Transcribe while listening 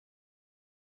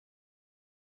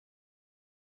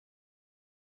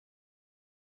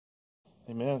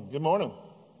Amen. Good morning.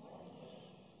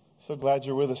 So glad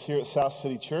you're with us here at South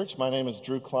City Church. My name is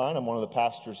Drew Klein. I'm one of the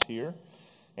pastors here.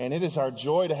 And it is our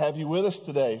joy to have you with us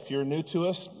today. If you're new to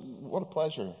us, what a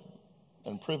pleasure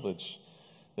and privilege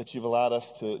that you've allowed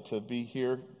us to be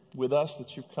here with us,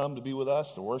 that you've come to be with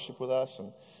us, to worship with us.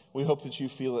 And we hope that you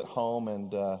feel at home,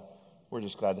 and we're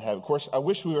just glad to have it. Of course, I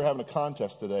wish we were having a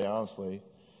contest today, honestly,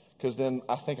 because then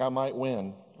I think I might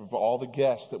win for all the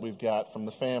guests that we've got from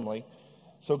the family.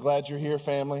 So glad you're here,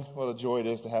 family. What a joy it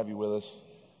is to have you with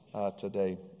us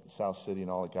today, South City, and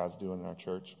all that God's doing in our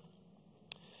church.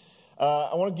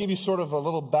 I want to give you sort of a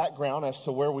little background as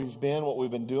to where we've been, what we've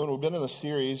been doing. We've been in a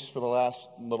series for the last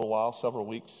little while, several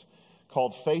weeks,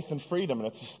 called Faith and Freedom, and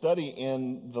it's a study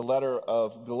in the letter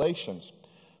of Galatians.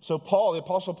 So Paul, the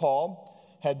Apostle Paul,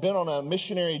 had been on a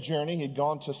missionary journey. He'd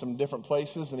gone to some different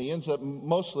places, and he ends up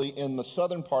mostly in the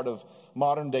southern part of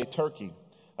modern-day Turkey.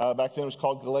 Back then it was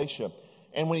called Galatia.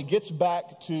 And when he gets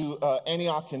back to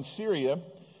Antioch in Syria,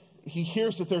 he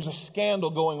hears that there's a scandal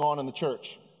going on in the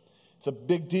church. It's a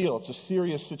big deal. It's a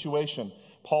serious situation.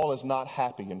 Paul is not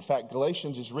happy. In fact,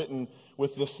 Galatians is written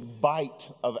with this bite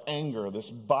of anger, this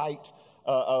bite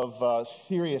of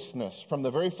seriousness. From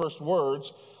the very first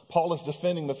words, Paul is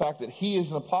defending the fact that he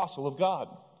is an apostle of God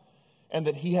and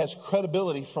that he has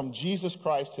credibility from Jesus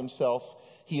Christ himself.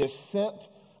 He is sent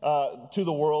to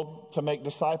the world to make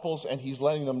disciples, and he's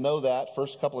letting them know that.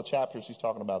 First couple of chapters, he's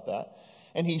talking about that.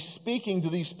 And he's speaking to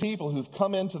these people who've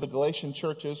come into the Galatian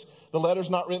churches. The letter's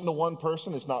not written to one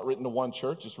person. It's not written to one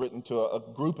church. It's written to a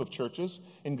group of churches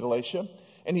in Galatia.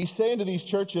 And he's saying to these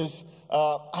churches,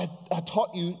 I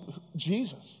taught you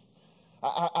Jesus.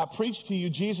 I preached to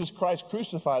you Jesus Christ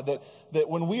crucified, that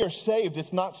when we are saved,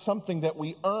 it's not something that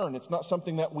we earn. It's not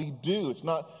something that we do. It's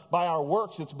not by our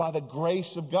works. It's by the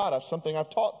grace of God. That's something I've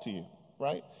taught to you,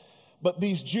 right? But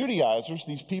these Judaizers,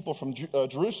 these people from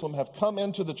Jerusalem, have come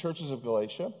into the churches of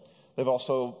Galatia. They've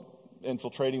also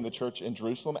infiltrating the church in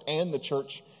Jerusalem and the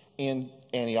church in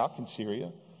Antioch in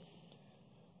Syria.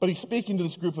 But he's speaking to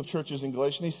this group of churches in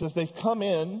Galatia, and he says they've come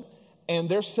in and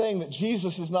they're saying that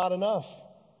Jesus is not enough.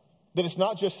 That it's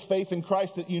not just faith in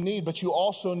Christ that you need, but you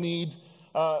also need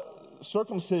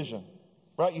circumcision,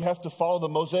 right? You have to follow the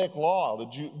Mosaic law,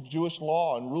 the Jewish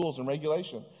law and rules and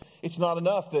regulation. It's not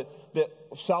enough that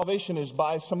salvation is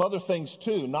by some other things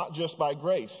too, not just by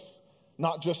grace,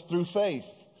 not just through faith.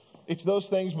 It's those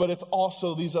things, but it's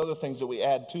also these other things that we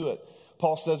add to it.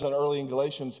 Paul says early in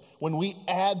Galatians, when we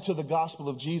add to the gospel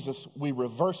of Jesus, we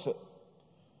reverse it.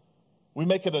 We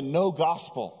make it a no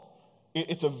gospel.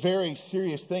 It's a very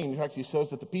serious thing. In fact, he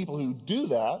says that the people who do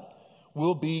that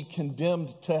will be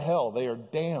condemned to hell. They are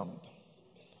damned.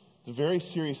 It's a very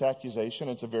serious accusation.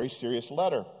 It's a very serious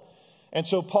letter. And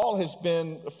so Paul has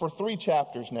been, for 3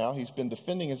 chapters now, he's been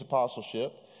defending his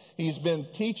apostleship. He's been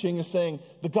teaching and saying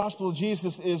the gospel of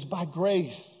Jesus is by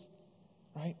grace,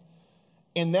 right?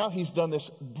 And now he's done this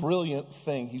brilliant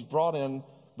thing. He's brought in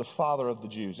the father of the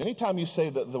Jews. Anytime you say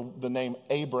the name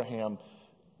Abraham,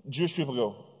 Jewish people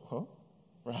go, huh?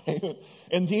 Right?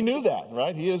 And he knew that,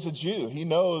 right? He is a Jew. He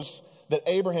knows that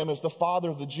Abraham is the father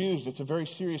of the Jews. It's a very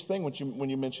serious thing when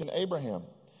you mention Abraham.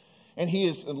 And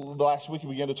last week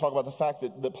we began to talk about the fact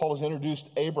that Paul has introduced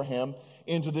Abraham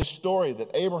into this story,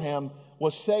 that Abraham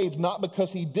was saved not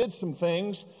because he did some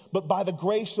things, but by the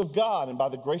grace of God, and by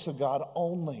the grace of God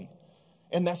only.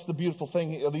 And that's the beautiful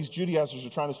thing. These Judaizers are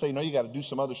trying to say, no, you got to do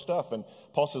some other stuff. And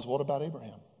Paul says, what about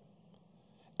Abraham?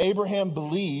 Abraham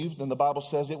believed, and the Bible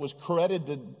says it was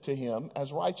credited to him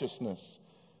as righteousness.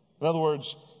 In other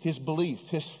words, his belief,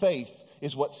 his faith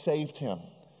is what saved him,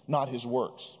 not his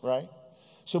works, right?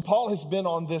 So Paul has been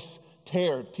on this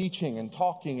tear, teaching and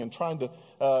talking and trying to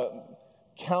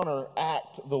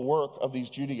counteract the work of these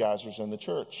Judaizers in the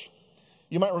church.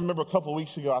 You might remember a couple of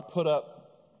weeks ago, I put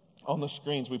up on the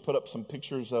screens, we put up some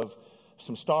pictures of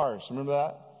some stars. Remember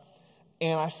that?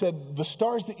 And I said, the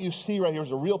stars that you see right here is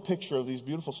a real picture of these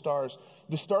beautiful stars.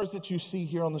 The stars that you see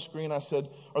here on the screen, I said,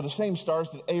 are the same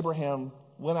stars that Abraham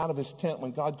went out of his tent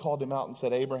when God called him out and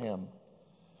said, Abraham,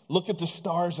 look at the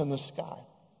stars in the sky.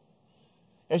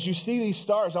 As you see these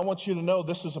stars, I want you to know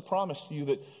this is a promise to you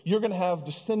that you're going to have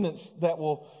descendants that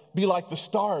will be like the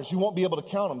stars. You won't be able to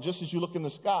count them. Just as you look in the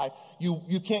sky,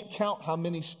 you can't count how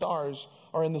many stars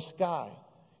are in the sky.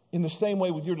 In the same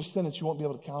way with your descendants, you won't be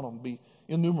able to count them, be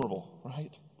innumerable,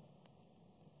 right?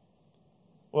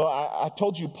 Well, I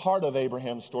told you part of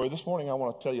Abraham's story. This morning I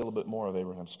want to tell you a little bit more of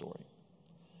Abraham's story.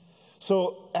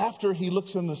 So after he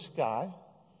looks in the sky,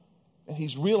 and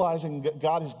he's realizing that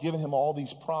God has given him all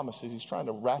these promises, he's trying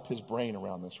to wrap his brain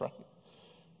around this, right?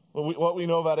 What we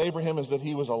know about Abraham is that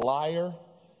he was a liar,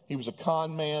 he was a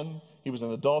con man, he was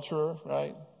an adulterer,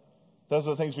 right? Those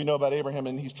are the things we know about Abraham,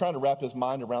 and he's trying to wrap his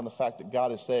mind around the fact that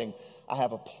God is saying, I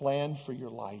have a plan for your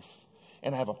life,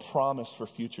 and I have a promise for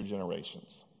future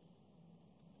generations.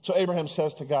 So Abraham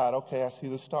says to God, okay, I see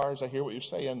the stars, I hear what you're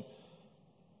saying.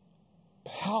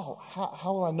 But how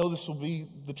will I know this will be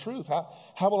the truth?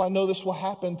 How will I know this will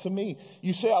happen to me?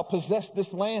 You say I'll possess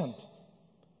this land.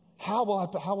 How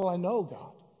will I know,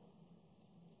 God?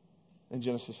 In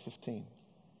Genesis 15.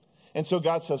 And so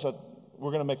God says,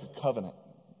 we're going to make a covenant.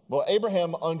 Well,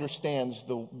 Abraham understands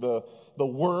the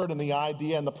word and the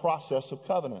idea and the process of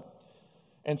covenant.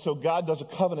 And so God does a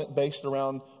covenant based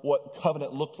around what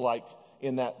covenant looked like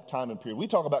in that time and period. We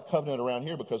talk about covenant around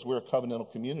here because we're a covenantal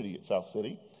community at South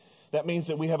City. That means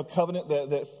that we have a covenant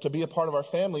that to be a part of our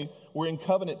family, we're in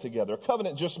covenant together. A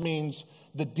covenant just means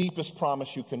the deepest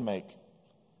promise you can make.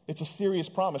 It's a serious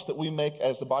promise that we make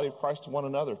as the body of Christ to one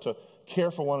another, to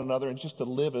care for one another and just to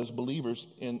live as believers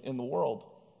in the world.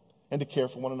 And to care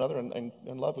for one another and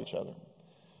love each other.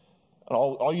 And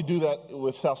all you do that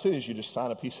with South City is you just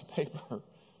sign a piece of paper.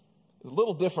 It's a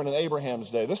little different in Abraham's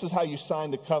day. This is how you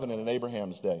signed a covenant in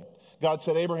Abraham's day. God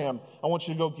said, Abraham, I want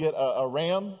you to go get a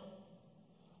ram.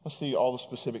 Let's see all the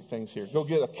specific things here. Go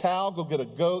get a cow, go get a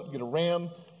goat, get a ram,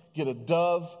 get a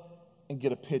dove, and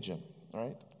get a pigeon. All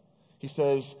right? He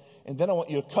says, and then I want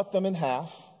you to cut them in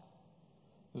half.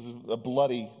 This is a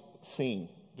bloody scene.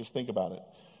 Just think about it.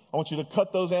 I want you to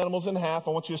cut those animals in half.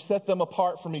 I want you to set them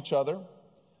apart from each other.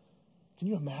 Can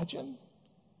you imagine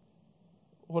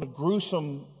what a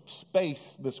gruesome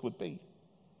space this would be?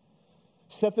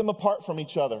 Set them apart from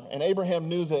each other. And Abraham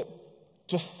knew that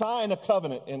to sign a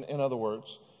covenant, in other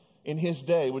words, in his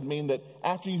day would mean that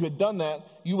after you had done that,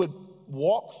 you would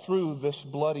walk through this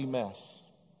bloody mess.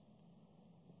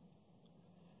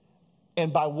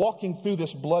 And by walking through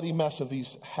this bloody mess of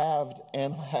these halves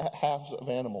of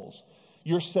animals,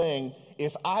 you're saying,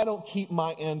 if I don't keep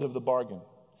my end of the bargain,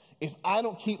 if I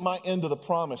don't keep my end of the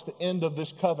promise, the end of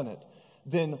this covenant,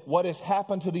 then what has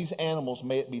happened to these animals,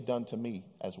 may it be done to me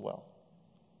as well.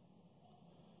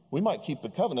 We might keep the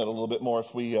covenant a little bit more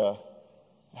if we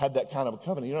had that kind of a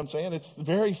covenant. You know what I'm saying? It's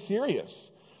very serious.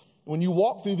 When you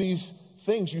walk through these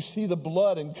things, you see the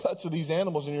blood and guts of these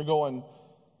animals, and you're going,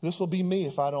 this will be me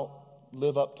if I don't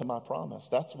live up to my promise.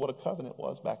 That's what a covenant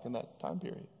was back in that time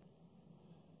period.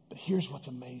 But here's what's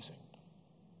amazing.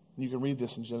 You can read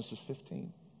this in Genesis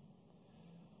 15.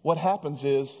 What happens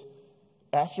is,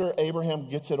 after Abraham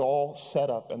gets it all set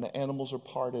up and the animals are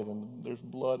parted and there's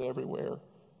blood everywhere,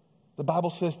 the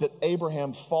Bible says that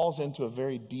Abraham falls into a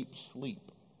very deep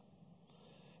sleep.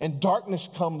 And darkness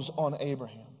comes on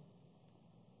Abraham.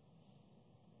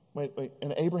 Wait.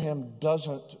 And Abraham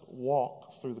doesn't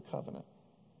walk through the covenant.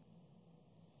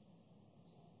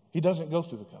 He doesn't go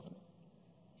through the covenant.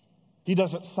 He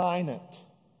doesn't sign it,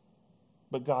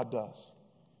 but God does.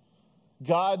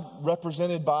 God,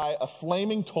 represented by a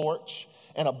flaming torch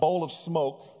and a bowl of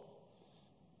smoke,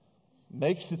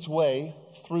 makes its way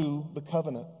through the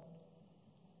covenant.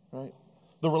 Right?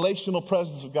 The relational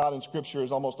presence of God in Scripture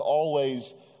is almost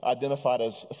always identified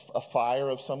as a fire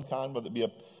of some kind, whether it be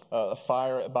a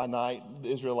fire by night,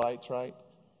 the Israelites, right?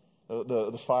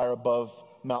 The fire above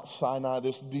Mount Sinai.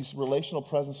 There's these relational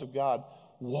presence of God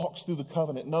walks through the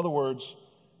covenant. In other words,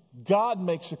 God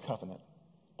makes a covenant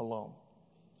alone.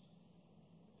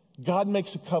 God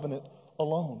makes a covenant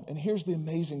alone. And here's the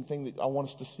amazing thing that I want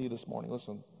us to see this morning.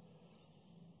 Listen.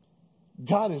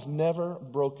 God has never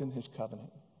broken his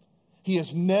covenant. He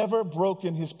has never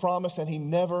broken his promise, and he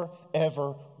never,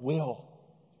 ever will.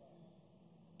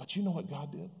 But you know what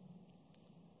God did?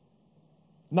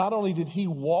 Not only did he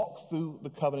walk through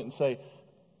the covenant and say,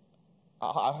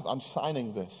 I'm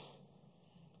signing this,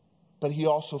 but he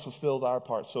also fulfilled our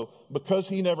part. So because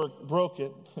he never broke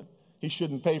it, he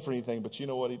shouldn't pay for anything, but you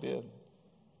know what he did?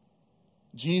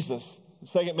 Jesus, the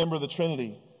second member of the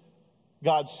Trinity,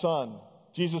 God's Son.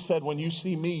 Jesus said, when you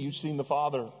see me, you've seen the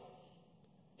Father.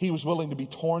 He was willing to be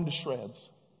torn to shreds.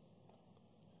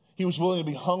 He was willing to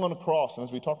be hung on a cross. And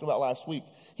as we talked about last week,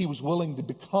 he was willing to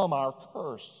become our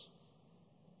curse.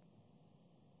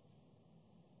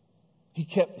 He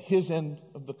kept his end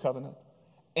of the covenant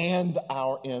and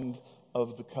our end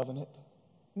of the covenant.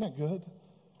 Isn't that good?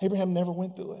 Abraham never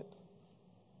went through it.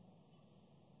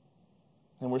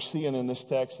 And we're seeing in this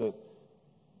text that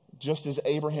just as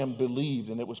Abraham believed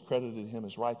and it was credited to him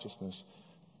as righteousness,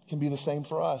 it can be the same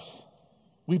for us.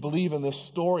 We believe in this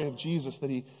story of Jesus, that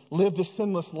he lived a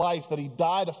sinless life, that he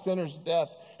died a sinner's death,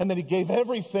 and that he gave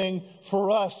everything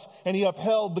for us, and he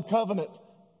upheld the covenant.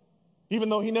 Even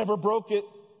though he never broke it,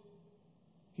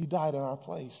 he died in our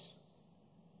place.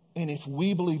 And if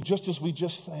we believe, just as we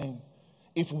just sang,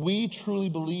 if we truly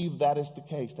believe that is the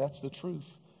case, that's the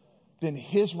truth, then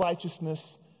his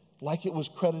righteousness, like it was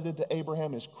credited to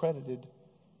Abraham, is credited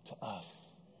to us.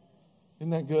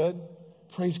 Isn't that good?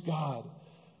 Praise God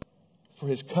for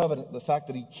his covenant, the fact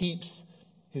that he keeps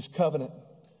his covenant.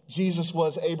 Jesus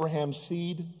was Abraham's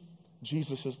seed.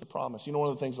 Jesus is the promise. You know, one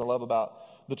of the things I love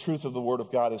about the truth of the Word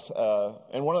of God is,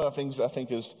 and one of the things I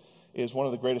think is one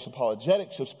of the greatest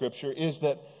apologetics of Scripture, is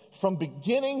that from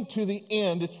beginning to the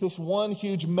end, it's this one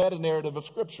huge meta-narrative of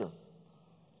Scripture.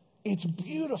 It's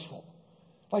beautiful.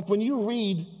 Like when you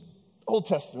read Old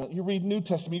Testament, you read New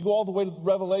Testament, you go all the way to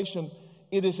Revelation,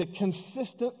 it is a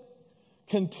consistent,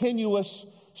 continuous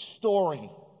story.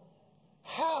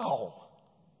 How?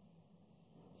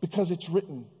 Because it's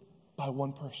written by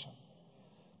one person.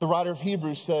 The writer of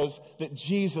Hebrews says that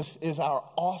Jesus is our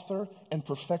author and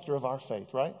perfecter of our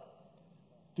faith, right?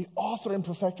 The author and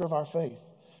perfecter of our faith.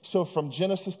 So from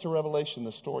Genesis to Revelation,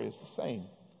 the story is the same.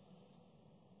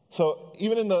 So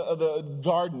even in the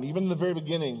garden, even in the very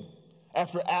beginning,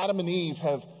 after Adam and Eve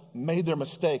have made their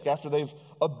mistake, after they've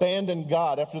abandoned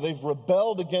God, after they've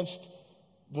rebelled against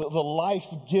the life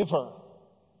giver,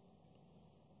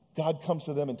 God comes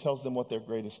to them and tells them what their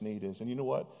greatest need is. And you know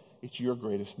what? It's your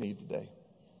greatest need today.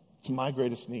 It's my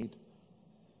greatest need.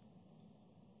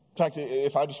 In fact,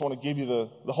 if I just want to give you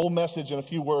the whole message in a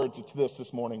few words, it's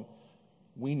this morning.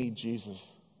 We need Jesus.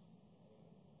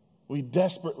 We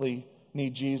desperately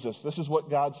need Jesus. This is what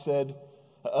God said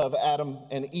of Adam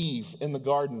and Eve in the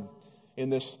garden in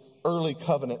this early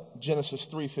covenant. Genesis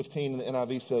 3:15 in the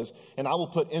NIV says, "And I will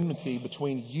put enmity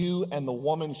between you and the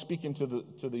woman," speaking to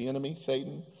the enemy,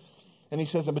 Satan. And he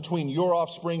says, "And between your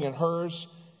offspring and hers,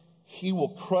 he will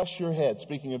crush your head,"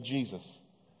 speaking of Jesus.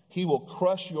 "He will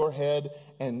crush your head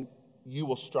and you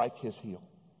will strike his heel."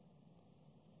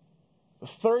 The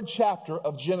third chapter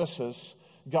of Genesis,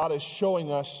 God is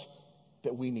showing us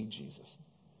that we need Jesus.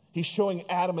 He's showing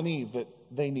Adam and Eve that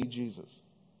they need Jesus.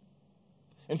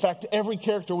 In fact, every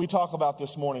character we talk about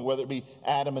this morning, whether it be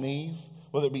Adam and Eve,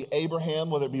 whether it be Abraham,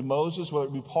 whether it be Moses, whether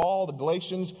it be Paul, the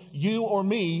Galatians, you or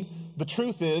me, the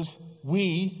truth is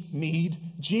we need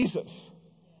Jesus.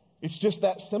 It's just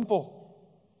that simple.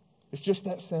 It's just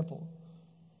that simple.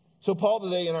 So Paul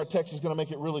today in our text is going to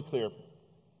make it really clear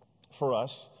for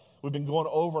us. We've been going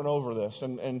over and over this.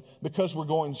 And because we're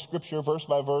going scripture verse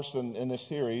by verse in this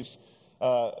series,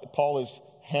 Paul is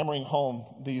hammering home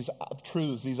these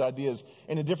truths, these ideas.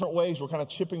 And in different ways, we're kind of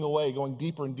chipping away, going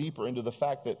deeper and deeper into the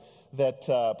fact that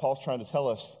Paul's trying to tell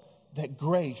us that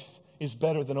grace is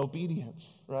better than obedience,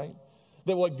 right?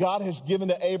 That what God has given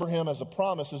to Abraham as a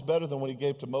promise is better than what he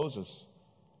gave to Moses,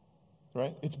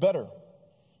 right? It's better.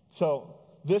 So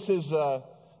this is where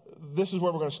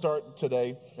we're going to start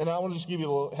today. And I want to just give you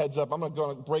a little heads up. I'm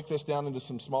going to break this down into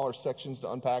some smaller sections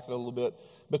to unpack it a little bit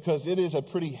because it is a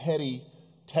pretty heady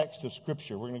text of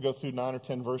Scripture. We're going to go through 9 or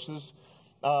 10 verses.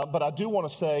 But I do want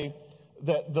to say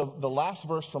that the last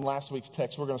verse from last week's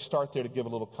text, we're going to start there to give a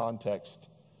little context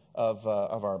of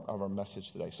our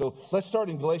message today. So let's start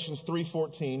in Galatians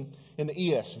 3:14 in the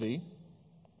ESV.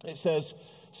 It says,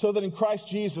 "So that in Christ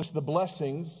Jesus the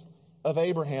blessings of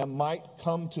Abraham might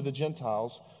come to the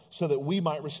Gentiles, so that we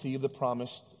might receive the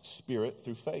promised Spirit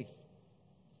through faith."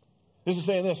 This is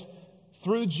saying this: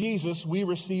 through Jesus we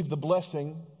receive the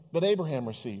blessing that Abraham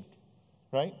received,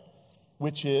 right?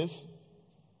 Which is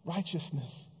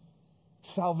righteousness,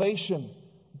 salvation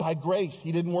by grace.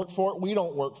 He didn't work for it. We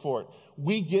don't work for it.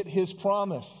 We get his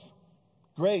promise,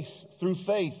 grace through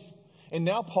faith. And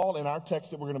now Paul, in our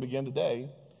text that we're going to begin today,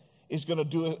 is going to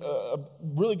do a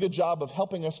really good job of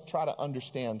helping us try to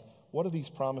understand what do these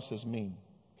promises mean,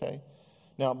 okay?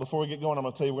 Now, before we get going, I'm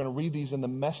going to tell you we're going to read these in the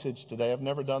Message today. I've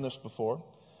never done this before.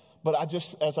 But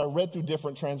as I read through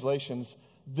different translations,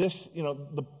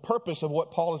 the purpose of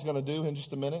what Paul is going to do in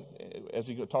just a minute, as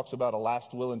he talks about a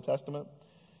last will and testament,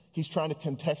 he's trying to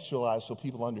contextualize so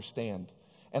people understand.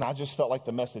 And I just felt like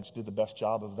the Message did the best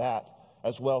job of that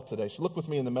as well today. So look with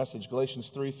me in the Message, Galatians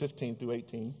 3:15 through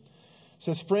 18. It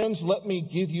says, "Friends, let me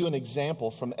give you an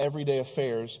example from everyday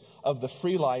affairs of the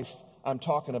free life I'm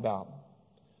talking about.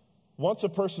 Once a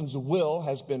person's will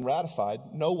has been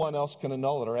ratified, no one else can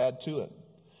annul it or add to it.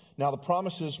 Now the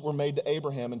promises were made to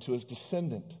Abraham and to his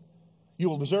descendant. You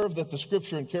will observe that the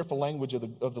scripture and careful language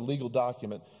of the legal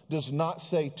document does not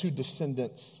say to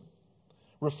descendants,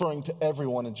 referring to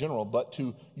everyone in general, but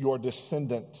to your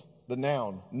descendant. The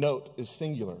noun, note, is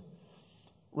singular,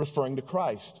 referring to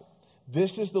Christ.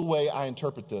 This is the way I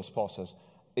interpret this," Paul says.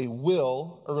 "A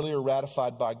will earlier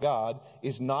ratified by God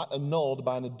is not annulled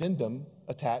by an addendum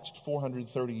attached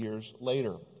 430 years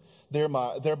later,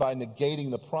 thereby negating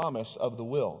the promise of the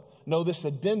will. No, this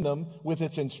addendum with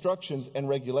its instructions and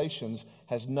regulations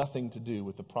has nothing to do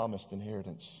with the promised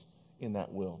inheritance in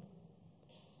that will.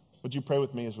 Would you pray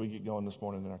with me as we get going this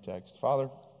morning in our text? Father,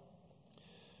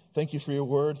 thank you for your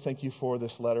word. Thank you for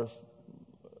this letter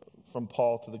from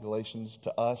Paul to the Galatians,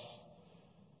 to us.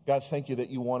 God, thank you that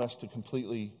you want us to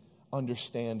completely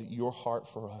understand your heart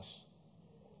for us.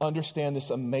 Understand this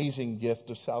amazing gift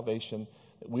of salvation.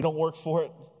 We don't work for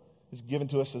it. It's given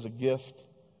to us as a gift.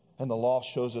 And the law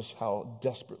shows us how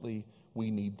desperately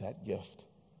we need that gift.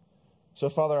 So,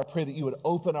 Father, I pray that you would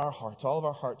open our hearts, all of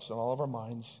our hearts and all of our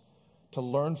minds, to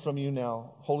learn from you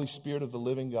now. Holy Spirit of the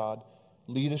living God,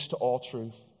 lead us to all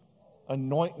truth.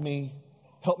 Anoint me.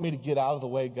 Help me to get out of the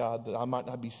way, God, that I might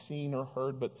not be seen or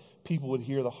heard, but people would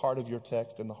hear the heart of your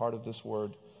text and the heart of this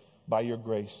word by your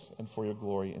grace and for your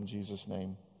glory. In Jesus'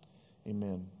 name,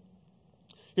 amen.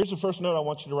 Here's the first note I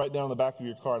want you to write down on the back of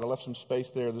your card. I left some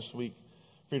space there this week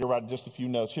for you to write just a few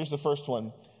notes. Here's the first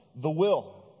one, the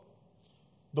will.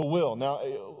 The will. Now,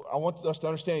 I want us to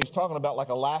understand he's talking about like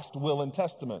a last will and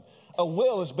testament. A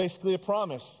will is basically a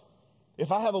promise.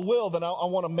 If I have a will, then I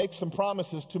want to make some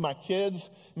promises to my kids,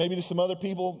 maybe to some other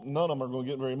people. None of them are going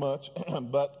to get very much,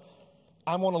 but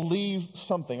I want to leave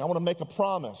something. I want to make a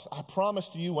promise. I promise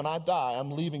to you when I die,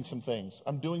 I'm leaving some things.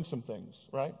 I'm doing some things,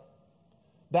 right?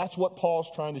 That's what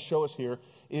Paul's trying to show us here,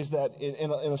 is that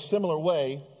in a similar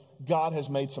way, God has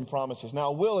made some promises. Now,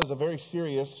 a will is a very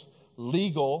serious,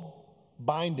 legal,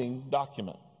 binding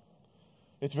document.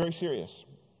 It's very serious.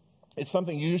 It's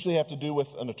something you usually have to do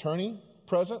with an attorney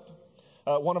present.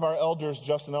 One of our elders,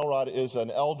 Justin Elrod, is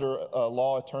an elder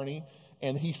law attorney,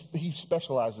 and he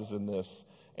specializes in this.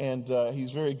 And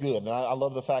he's very good. And I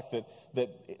love the fact that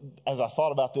as I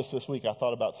thought about this week, I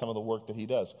thought about some of the work that he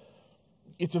does.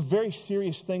 It's a very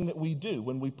serious thing that we do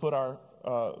when we put our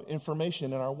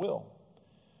information in our will.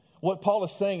 What Paul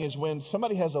is saying is when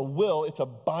somebody has a will, it's a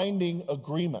binding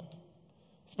agreement.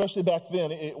 Especially back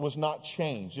then, it was not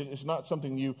changed. It's not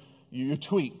something you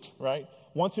tweaked, right?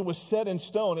 Once it was set in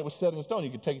stone, it was set in stone. You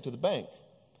could take it to the bank.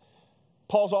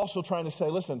 Paul's also trying to say,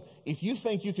 listen, if you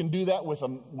think you can do that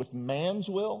with man's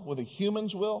will, with a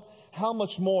human's will, how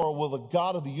much more will the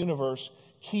God of the universe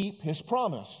keep his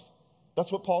promise?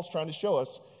 That's what Paul's trying to show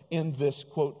us in this,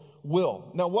 quote, will.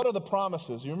 Now, what are the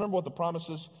promises? You remember what the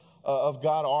promises of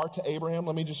God are to Abraham?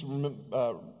 Let me just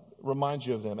remind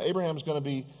you of them. Abraham is going to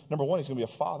be, number one, he's going to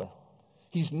be a father.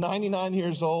 He's 99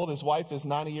 years old. His wife is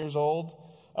 90 years old.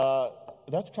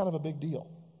 That's kind of a big deal,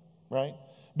 right?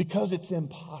 Because it's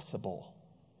impossible.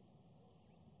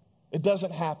 It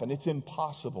doesn't happen. It's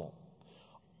impossible.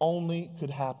 Only could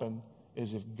happen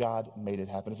is if God made it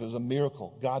happen. If it was a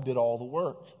miracle, God did all the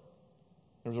work.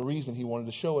 There's a reason he wanted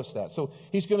to show us that. So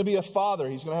he's going to be a father.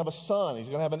 He's going to have a son. He's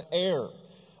going to have an heir.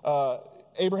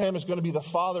 Abraham is going to be the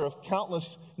father of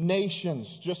countless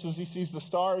nations. Just as he sees the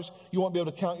stars, you won't be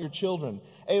able to count your children.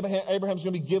 Abraham's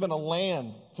going to be given a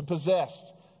land to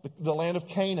possess, the land of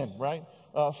Canaan, right?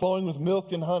 Flowing with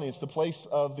milk and honey. It's the place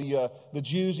of the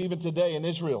Jews even today in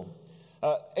Israel.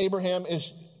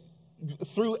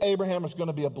 Through Abraham is going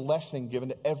to be a blessing given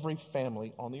to every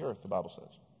family on the earth, the Bible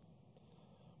says.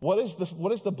 What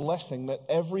is the blessing that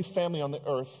every family on the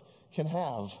earth can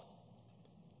have?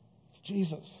 It's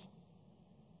Jesus.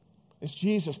 It's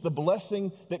Jesus. The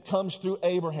blessing that comes through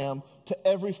Abraham to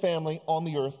every family on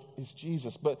the earth is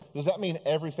Jesus. But does that mean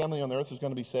every family on the earth is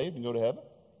going to be saved and go to heaven?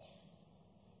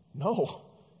 No.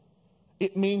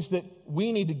 It means that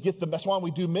we need to get them. That's why we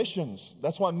do missions.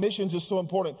 That's why missions is so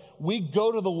important. We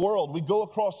go to the world. We go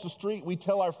across the street. We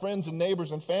tell our friends and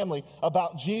neighbors and family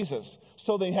about Jesus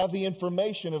so they have the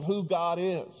information of who God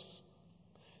is.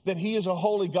 That he is a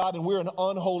holy God and we're an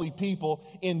unholy people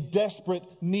in desperate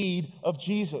need of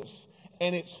Jesus.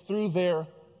 And it's through their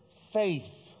faith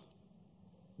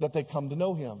that they come to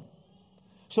know him.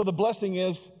 So the blessing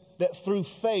is that through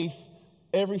faith,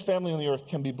 every family on the earth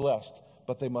can be blessed.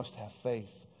 But they must have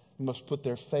faith. They must put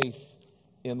their faith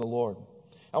in the Lord.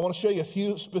 I want to show you a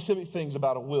few specific things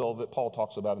about a will that Paul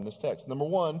talks about in this text. Number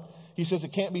one, he says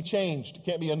it can't be changed. It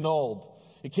can't be annulled.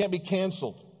 It can't be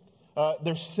canceled.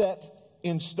 They're set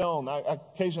in stone.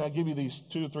 Occasionally I give you these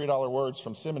 $2 to $3 words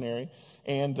from seminary.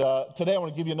 And today I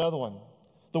want to give you another one.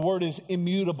 The word is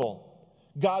immutable.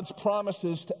 God's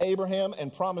promises to Abraham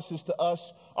and promises to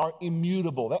us are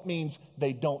immutable. That means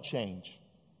they don't change.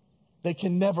 They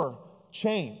can never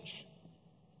change.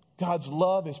 God's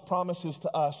love, his promises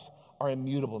to us are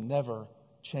immutable, never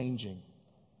changing.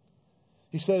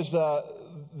 He says that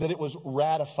it was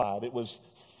ratified, it was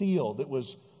sealed, it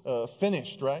was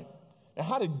finished, right? Now,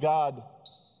 how did God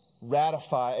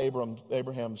ratify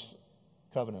Abraham's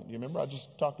covenant? You remember? I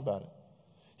just talked about it.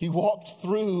 He walked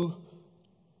through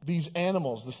these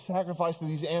animals, the sacrifice of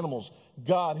these animals,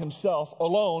 God himself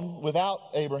alone, without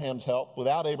Abraham's help,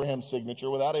 without Abraham's signature,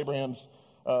 without Abraham's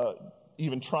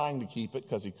even trying to keep it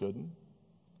because he couldn't,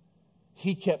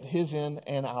 he kept his end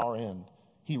and our end.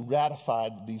 He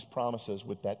ratified these promises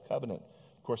with that covenant.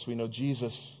 Of course, we know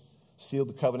Jesus sealed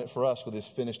the covenant for us with his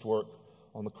finished work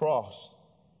on the cross.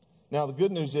 Now, the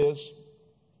good news is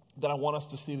that I want us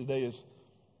to see today is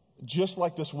just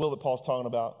like this will that Paul's talking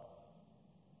about,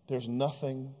 there's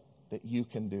nothing that you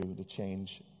can do to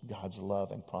change God's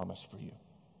love and promise for you.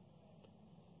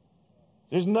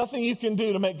 There's nothing you can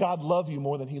do to make God love you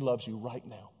more than he loves you right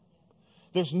now.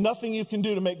 There's nothing you can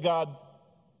do to make God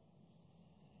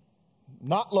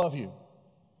not love you.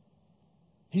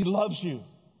 He loves you.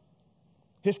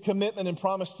 His commitment and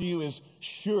promise to you is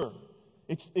sure.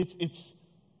 It's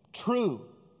true.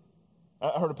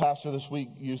 I heard a pastor this week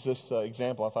use this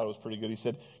example. I thought it was pretty good. He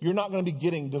said, you're not going to be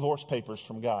getting divorce papers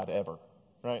from God ever,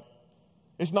 right?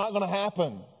 It's not going to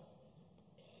happen.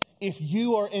 If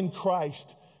you are in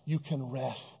Christ, you can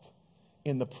rest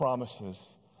in the promises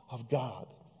of God.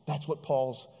 That's what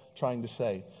Paul's trying to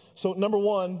say. So number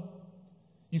one,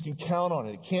 you can count on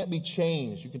it. It can't be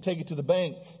changed. You can take it to the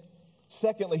bank.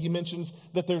 Secondly, he mentions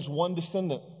that there's one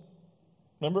descendant.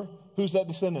 Remember? Who's that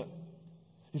descendant?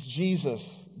 It's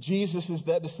Jesus. Jesus is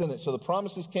that descendant. So the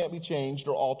promises can't be changed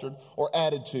or altered or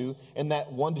added to. And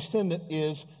that one descendant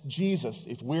is Jesus.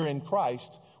 If we're in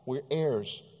Christ, we're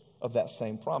heirs of that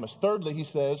same promise. Thirdly,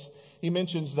 he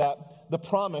mentions that the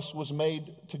promise was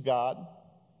made to God,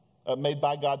 made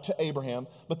by God to Abraham.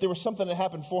 But there was something that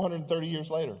happened 430 years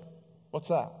later. What's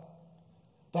that?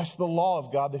 That's the law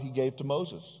of God that he gave to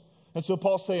Moses. And so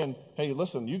Paul's saying, hey,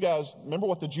 listen, you guys, remember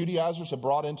what the Judaizers have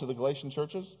brought into the Galatian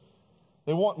churches?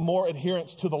 They want more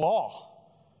adherence to the law.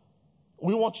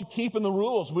 We want you keeping the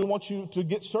rules. We want you to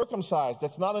get circumcised.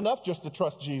 That's not enough just to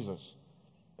trust Jesus.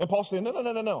 And Paul's saying,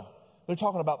 no. They're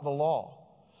talking about the law.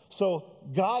 So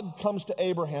God comes to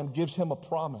Abraham, gives him a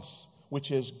promise,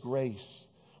 which is grace,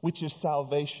 which is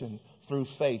salvation through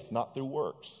faith, not through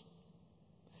works.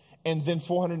 And then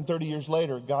 430 years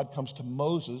later, God comes to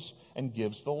Moses and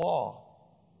gives the law.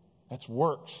 That's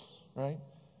works, right?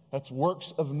 That's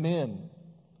works of men.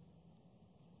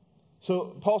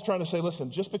 So Paul's trying to say,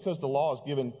 listen, just because the law is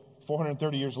given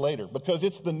 430 years later, because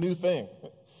it's the new thing,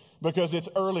 because it's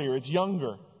earlier, it's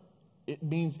younger,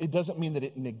 it doesn't mean that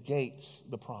it negates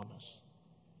the promise.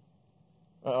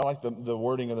 I like the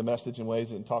wording of the Message in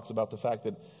ways it talks about the fact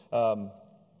that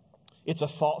it's a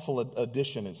thoughtful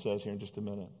addition, it says here in just a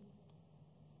minute.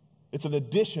 It's an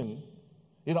addition.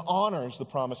 It honors the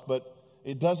promise, but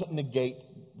it doesn't negate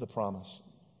the promise.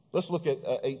 Let's look at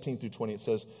 18 through 20. It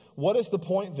says, what is the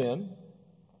point then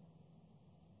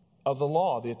of the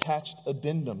law, the attached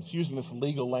addendums? Using this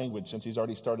legal language since he's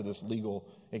already started this legal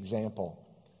example.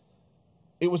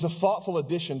 It was a thoughtful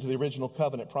addition to the original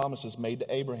covenant promises made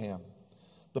to Abraham.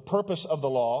 The purpose of the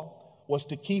law was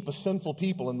to keep a sinful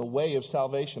people in the way of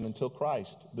salvation until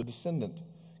Christ, the descendant,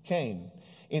 came,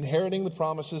 inheriting the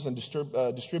promises and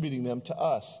distributing them to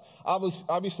us.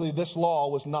 Obviously, this law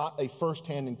was not a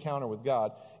first-hand encounter with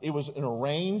God. It was an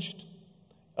arranged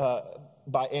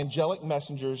by angelic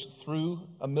messengers through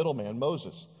a middleman,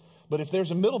 Moses. But if there's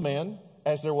a middleman,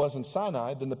 as there was in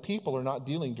Sinai, then the people are not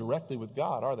dealing directly with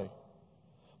God, are they?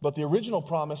 But the original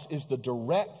promise is the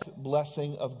direct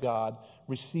blessing of God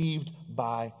received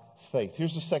by faith.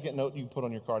 Here's the second note you can put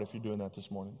on your card if you're doing that this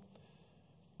morning.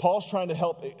 Paul's trying to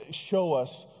help show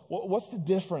us what's the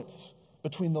difference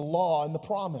between the law and the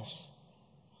promise.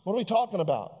 What are we talking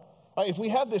about? If we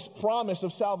have this promise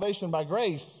of salvation by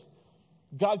grace,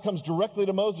 God comes directly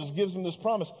to Moses, gives him this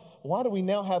promise. Why do we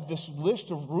now have this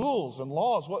list of rules and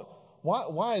laws?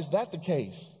 Why is that the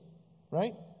case?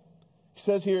 Right? It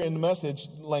says here in the Message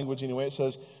language anyway, it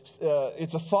says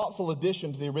it's a thoughtful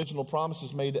addition to the original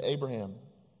promises made to Abraham.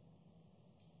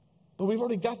 But we've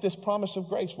already got this promise of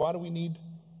grace. Why do we need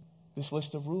this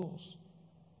list of rules?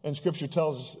 And Scripture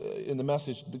tells us in the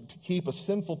Message to keep a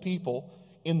sinful people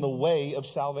in the way of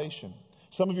salvation.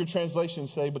 Some of your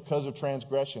translations say because of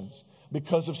transgressions,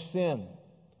 because of sin,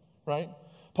 right?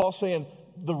 Paul's saying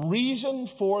the reason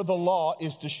for the law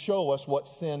is to show us what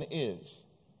sin is.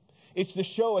 It's to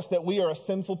show us that we are a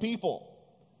sinful people.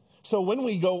 So when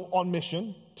we go on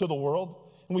mission to the world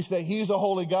and we say he's a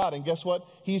holy God, and guess what?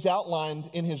 He's outlined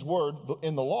in his word,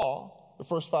 in the law, the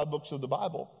first 5 books of the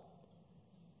Bible,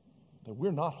 that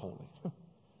we're not holy.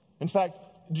 In fact,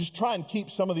 just try and keep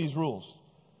some of these rules.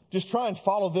 Just try and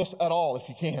follow this at all if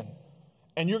you can.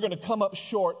 And you're going to come up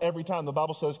short every time. The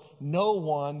Bible says no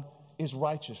one is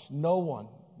righteous. No one.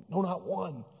 No, not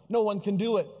one. No one can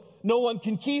do it. No one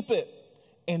can keep it.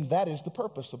 And that is the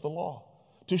purpose of the law.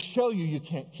 to show you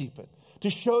can't keep it, to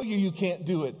show you can't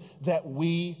do it, that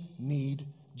we need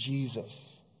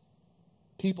Jesus.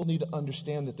 People need to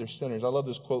understand that they're sinners. I love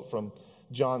this quote from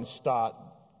John Stott.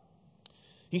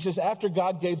 He says, after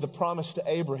God gave the promise to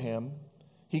Abraham,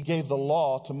 he gave the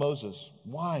law to Moses.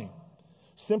 Why?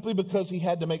 Simply because he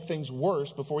had to make things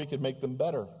worse before he could make them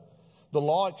better. The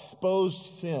law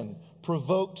exposed sin,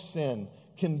 provoked sin,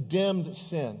 condemned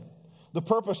sin. The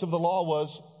purpose of the law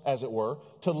was, as it were,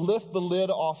 to lift the lid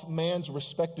off man's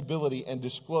respectability and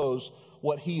disclose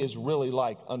what he is really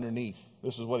like underneath.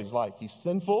 This is what he's like. He's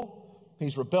sinful,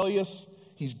 he's rebellious,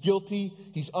 he's guilty,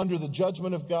 he's under the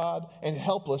judgment of God, and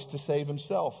helpless to save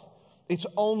himself. It's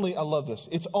only, I love this,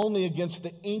 it's only against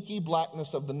the inky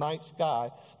blackness of the night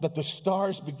sky that the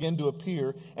stars begin to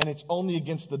appear, and it's only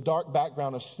against the dark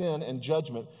background of sin and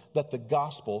judgment that the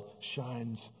gospel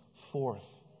shines forth.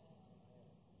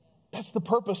 That's the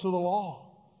purpose of the law.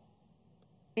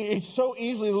 It's so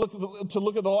easy to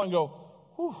look at the law and go,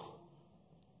 whew,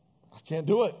 I can't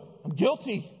do it. I'm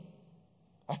guilty.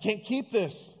 I can't keep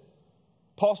this.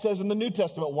 Paul says in the New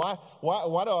Testament, why do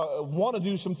I want to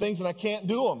do some things and I can't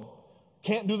do them?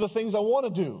 Can't do the things I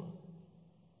want to do.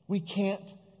 We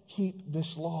can't keep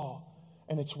this law,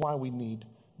 and it's why we need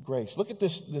grace. Look at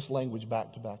this language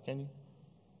back to back, can you?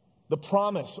 The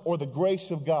promise or the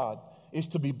grace of God is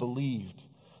to be believed.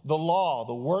 The law,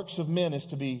 the works of men, is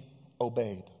to be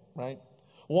obeyed, right?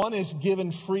 One is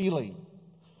given freely.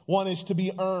 One is to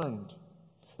be earned.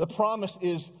 The promise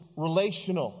is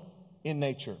relational in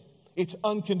nature. It's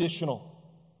unconditional.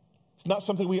 It's not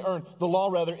something we earn. The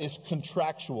law, rather, is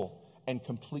contractual and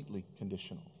completely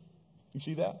conditional. You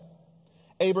see that?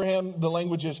 Abraham, the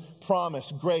language is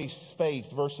promise, grace,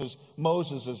 faith, versus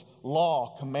Moses'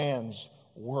 law, commands,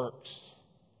 works.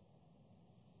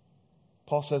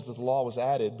 Paul says that the law was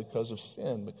added because of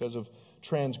sin, because of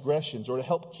transgressions, or to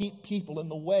help keep people in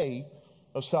the way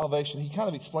of salvation. He kind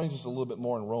of explains this a little bit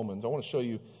more in Romans. I want to show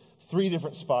you 3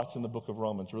 different spots in the book of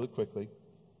Romans really quickly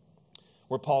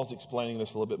where Paul's explaining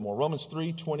this a little bit more. Romans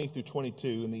 3:20 through 22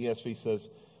 in the ESV says,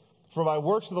 for by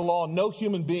works of the law, no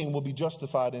human being will be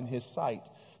justified in his sight,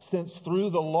 since through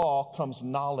the law comes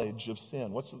knowledge of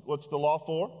sin. What's the law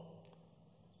for?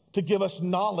 To give us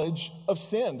knowledge of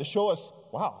sin, to show us,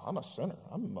 wow, I'm a sinner.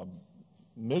 I'm a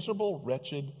miserable,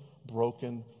 wretched,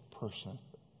 broken person.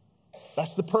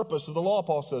 That's the purpose of the law,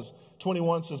 Paul says.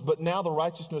 21 says, but now the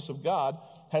righteousness of God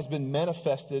has been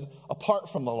manifested apart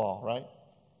from the law, right?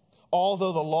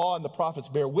 Although the law and the prophets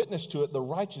bear witness to it, the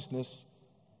righteousness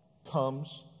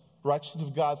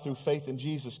of God through faith in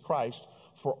Jesus Christ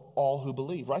for all who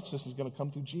believe. Righteousness is going to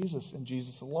come through Jesus and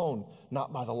Jesus alone,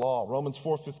 not by the law. Romans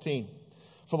 4:15.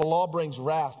 For the law brings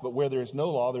wrath, but where there is no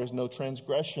law, there is no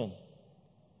transgression.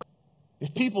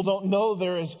 If people don't know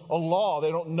there is a law,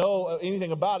 they don't know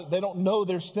anything about it, they don't know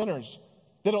they're sinners.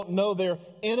 They don't know they're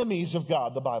enemies of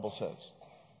God, the Bible says.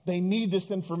 They need this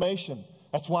information.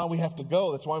 That's why we have to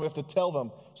go. That's why we have to tell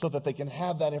them so that they can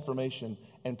have that information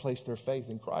and place their faith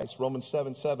in Christ. Romans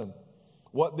 7:7.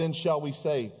 What then shall we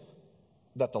say?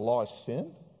 That the law is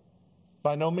sin?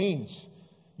 By no means.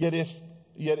 Yet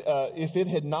if it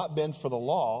had not been for the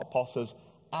law, Paul says,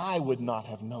 I would not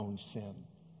have known sin.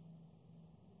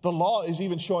 The law is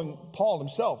even showing Paul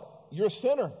himself, you're a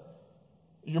sinner.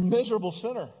 You're a miserable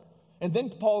sinner. And then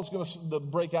Paul is going to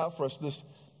break out for us this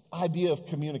idea of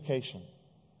communication.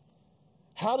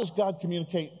 How does God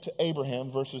communicate to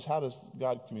Abraham versus how does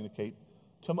God communicate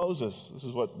to Moses? This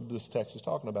is what this text is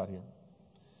talking about here.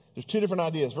 There's 2 different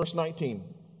ideas. Verse 19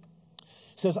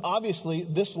 says, obviously,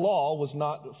 this law was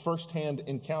not first-hand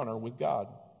encounter with God.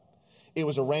 It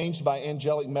was arranged by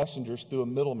angelic messengers through a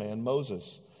middleman,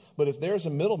 Moses. But if there's a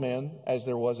middleman, as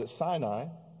there was at Sinai,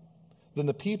 then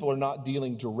the people are not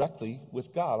dealing directly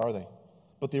with God, are they?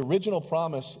 But the original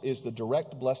promise is the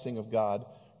direct blessing of God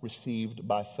received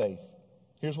by faith.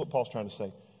 Here's what Paul's trying to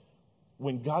say.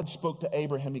 When God spoke to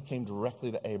Abraham, he came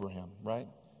directly to Abraham, right?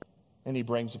 And he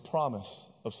brings a promise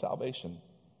of salvation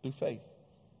through faith.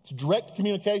 It's direct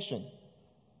communication.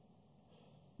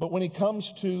 But when he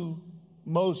comes to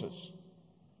Moses,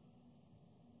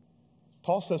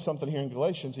 Paul says something here in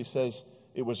Galatians. He says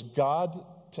it was God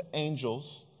to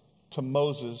angels, to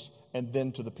Moses, and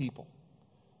then to the people.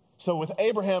 So with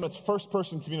Abraham, it's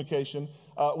first-person communication.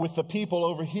 With the people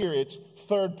over here, it's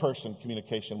third-person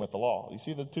communication with the law. You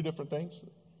see the 2 different things?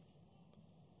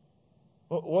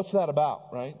 Well, what's that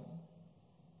about, right?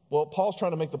 Well, Paul's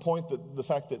trying to make the point that the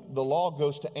fact that the law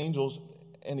goes to angels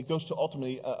and it goes to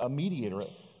ultimately a mediator.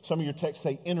 Some of your texts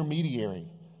say intermediary,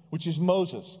 which is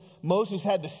Moses. Moses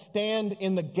had to stand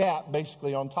in the gap,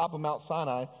 basically, on top of Mount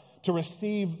Sinai to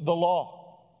receive the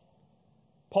law.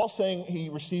 Paul's saying he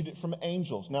received it from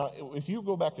angels. Now, if you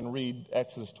go back and read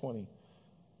Exodus 20,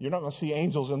 you're not going to see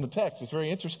angels in the text. It's very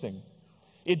interesting.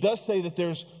 It does say that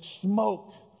there's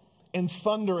smoke and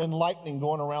thunder and lightning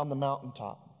going around the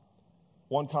mountaintop.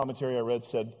 One commentary I read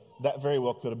said that very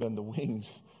well could have been the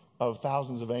wings of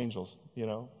thousands of angels,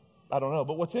 I don't know.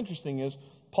 But what's interesting is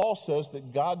Paul says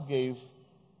that God gave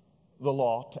the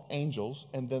law to angels,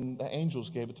 and then the angels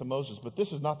gave it to Moses. But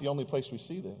this is not the only place we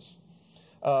see this.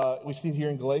 We see it here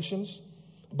in Galatians,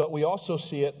 but we also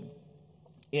see it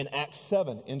in Acts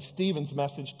 7, in Stephen's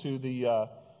message to the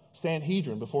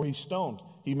Sanhedrin before he's stoned.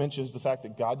 He mentions the fact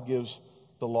that God gives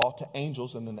the law to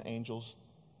angels and then the angels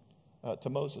to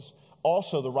Moses.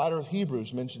 Also, the writer of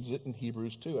Hebrews mentions it in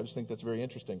Hebrews 2. I just think that's very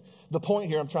interesting. The point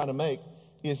here I'm trying to make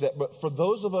is that but for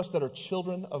those of us that are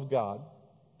children of God,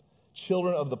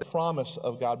 children of the promise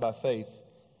of God by faith,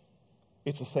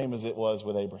 it's the same as it was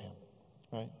with Abraham,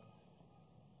 right?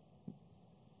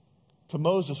 To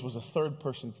Moses was a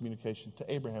third-person communication.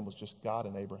 To Abraham was just God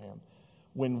and Abraham.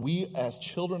 When we, as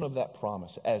children of that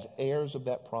promise, as heirs of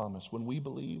that promise, when we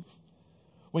believe,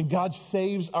 when God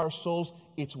saves our souls,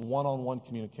 it's one-on-one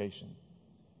communication.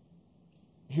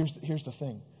 Here's the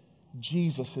thing.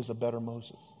 Jesus is a better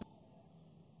Moses.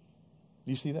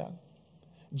 Do you see that?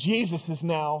 Jesus is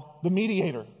now the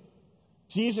mediator.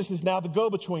 Jesus is now the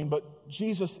go-between, but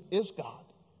Jesus is God.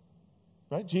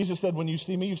 Right? Jesus said, when you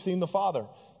see me, you've seen the Father.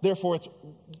 Therefore, it's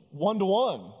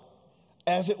one-to-one,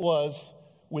 as it was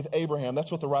with Abraham.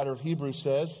 That's what the writer of Hebrews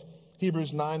says.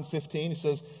 Hebrews 9:15, he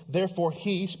says, therefore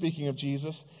he, speaking of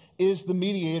Jesus, is the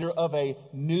mediator of a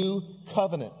new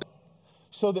covenant,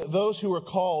 so that those who are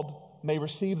called may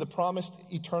receive the promised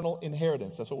eternal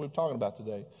inheritance. That's what we're talking about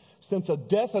today. Since a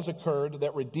death has occurred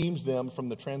that redeems them from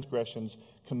the transgressions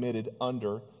committed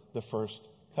under the first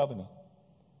covenant.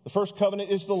 The first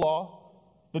covenant is the law.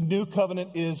 The new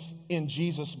covenant is in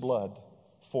Jesus' blood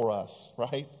for us,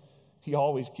 right? He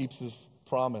always keeps his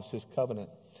promise, his covenant.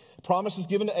 Promise is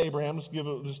given to Abraham. Let's give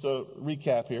just a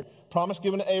recap here. Promise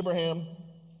given to Abraham.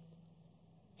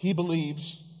 He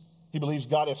believes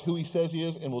God is who he says he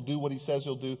is and will do what he says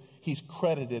he'll do. He's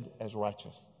credited as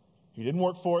righteous. He didn't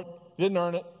work for it, didn't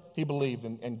earn it. He believed,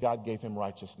 and God gave him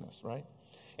righteousness, right?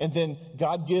 And then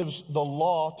God gives the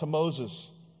law to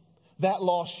Moses. That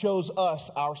law shows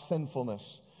us our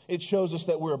sinfulness. It shows us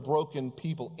that we're a broken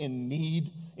people in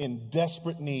need, in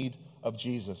desperate need of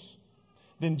Jesus.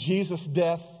 Then Jesus'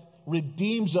 death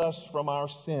redeems us from our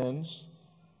sins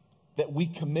that we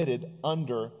committed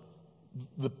under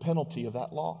the penalty of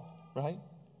that law, right?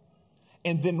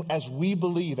 And then as we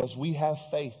believe, as we have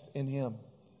faith in him,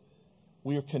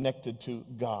 we are connected to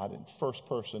God in first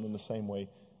person in the same way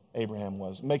Abraham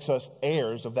was. It makes us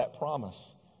heirs of that promise,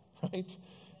 right?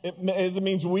 It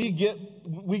means we get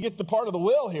the part of the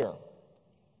will here,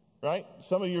 right?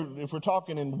 Some of you, if we're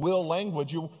talking in will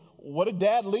language, what did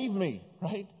Dad leave me,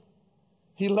 right?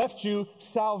 He left you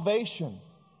salvation.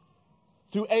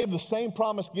 Through the same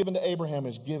promise given to Abraham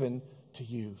is given to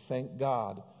you. Thank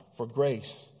God for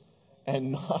grace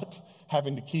and not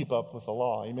having to keep up with the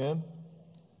law. Amen?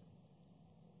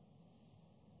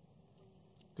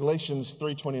 Galatians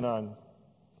 3:29.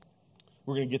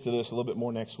 We're going to get to this a little bit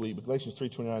more next week, but Galatians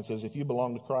 3:29 says, if you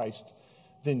belong to Christ,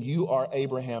 then you are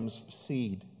Abraham's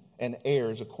seed and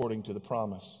heirs according to the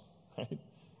promise. Right?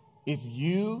 If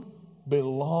you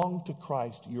belong to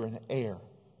Christ, you're an heir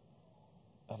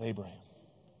of Abraham.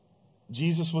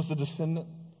 Jesus was the descendant,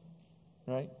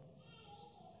 right?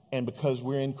 And because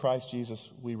we're in Christ Jesus,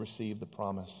 we receive the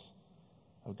promise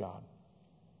of God.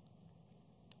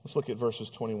 Let's look at verses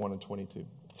 21 and 22. It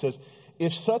says,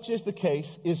 if such is the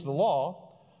case, is the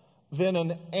law, then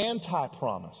an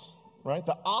anti-promise, right?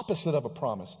 The opposite of a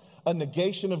promise, a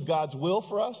negation of God's will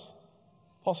for us.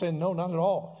 Paul saying, no, not at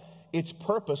all. Its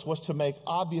purpose was to make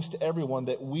obvious to everyone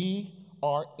that we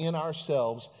are in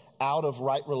ourselves out of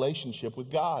right relationship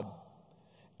with God,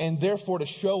 and therefore to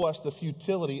show us the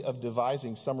futility of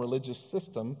devising some religious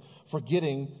system for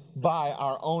getting by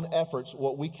our own efforts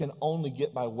what we can only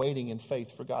get by waiting in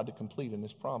faith for God to complete in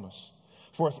his promise.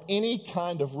 For if any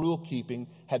kind of rule keeping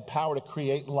had power to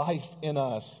create life in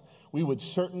us, we would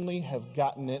certainly have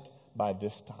gotten it by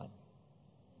this time.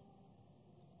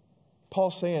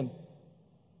 Paul's saying,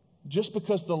 just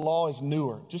because the law is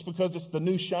newer, just because it's the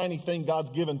new shiny thing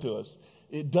God's given to us,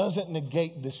 it doesn't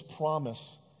negate this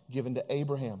promise given to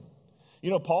Abraham. You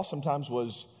know, Paul sometimes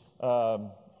was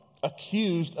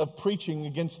accused of preaching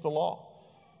against the law.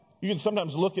 You can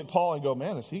sometimes look at Paul and go,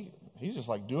 man, he's just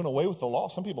like doing away with the law.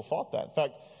 Some people thought that. In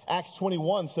fact, Acts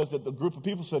 21 says that the group of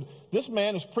people said, this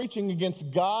man is preaching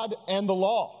against God and the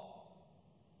law.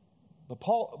 But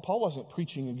Paul wasn't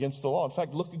preaching against the law. In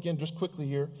fact, look again just quickly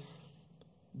here,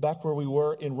 back where we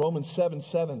were in Romans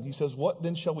 7:7. He says, what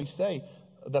then shall we say?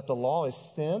 That the law is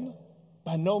sin?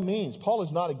 By no means. Paul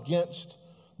is not against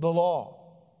the law,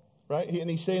 right? And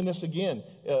he's saying this again.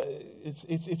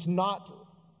 It's not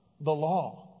the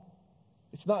law.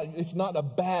 It's not a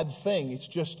bad thing. It's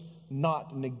just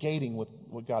not negating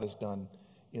what God has done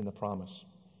in the promise.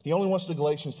 He only wants the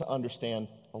Galatians to understand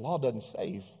the law doesn't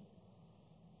save.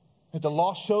 That the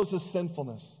law shows us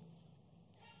sinfulness,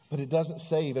 but it doesn't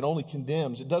save. It only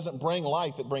condemns. It doesn't bring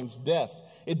life. It brings death.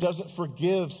 It doesn't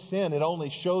forgive sin. It only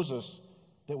shows us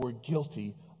that we're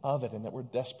guilty of it and that we're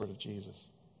desperate of Jesus.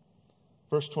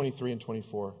 Verse 23 and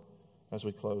 24, as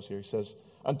we close here, he says,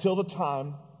 until the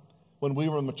time when we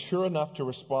were mature enough to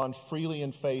respond freely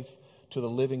in faith to the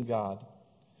living God,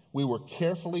 we were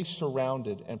carefully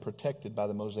surrounded and protected by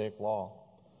the Mosaic law.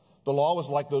 The law was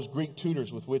like those Greek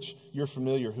tutors with which you're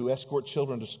familiar, who escort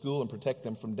children to school and protect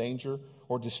them from danger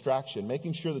or distraction,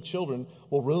 making sure the children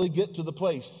will really get to the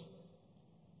place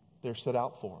they're set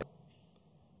out for.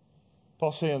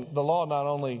 Paul's saying the law not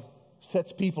only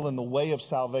sets people in the way of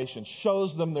salvation,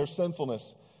 shows them their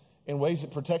sinfulness in ways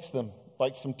that protects them,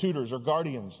 like some tutors or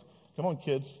guardians. Come on,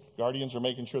 kids. Guardians are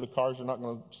making sure the cars are not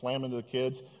going to slam into the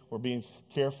kids. We're being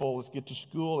careful. Let's get to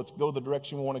school. Let's go the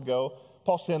direction we want to go.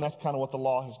 Paul's saying that's kind of what the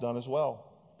law has done as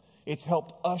well. It's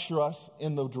helped usher us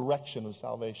in the direction of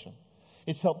salvation.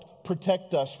 It's helped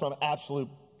protect us from absolute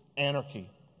anarchy.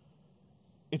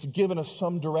 It's given us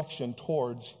some direction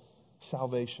towards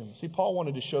salvation. See, Paul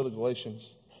wanted to show the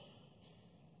Galatians,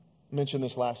 I mentioned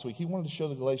this last week, he wanted to show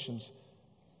the Galatians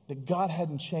that God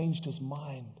hadn't changed his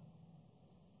mind.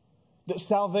 That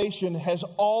salvation has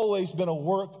always been a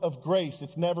work of grace.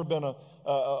 It's never been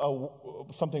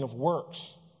something of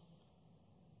works.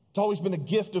 It's always been a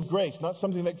gift of grace, not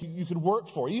something that you could work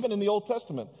for. Even in the Old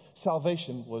Testament,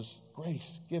 salvation was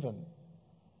grace given.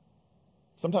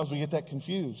 Sometimes we get that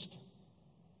confused.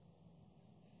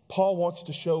 Paul wants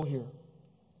to show here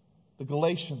the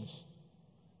Galatians.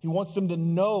 He wants them to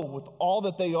know with all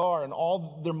that they are and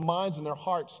all their minds and their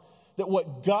hearts that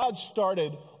what God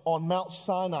started on Mount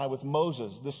Sinai with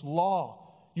Moses, this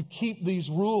law, you keep these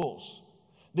rules,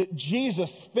 that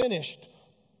Jesus finished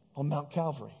on Mount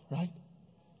Calvary, right?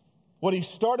 What he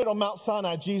started on Mount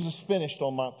Sinai, Jesus finished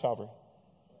on Mount Calvary.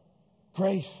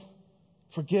 Grace,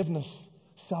 forgiveness,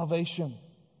 salvation.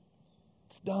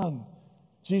 It's done.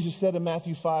 Jesus said in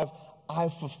Matthew 5, I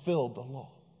fulfilled the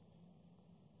law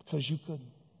because you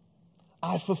couldn't.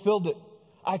 I fulfilled it.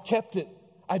 I kept it.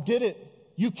 I did it.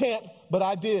 You can't, but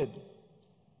I did.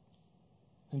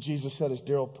 And Jesus said, as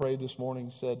Daryl prayed this morning,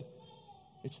 he said,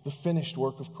 it's the finished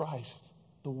work of Christ.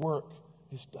 The work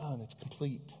is done. It's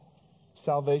complete.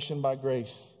 Salvation by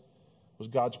grace was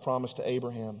God's promise to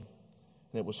Abraham,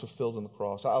 and it was fulfilled in the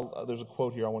cross. There's a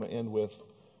quote here I want to end with.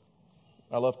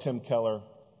 I love Tim Keller.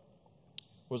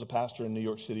 Was a pastor in New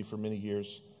York City for many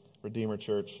years, Redeemer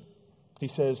Church. He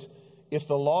says, if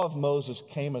the law of Moses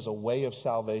came as a way of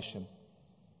salvation,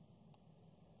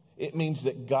 it means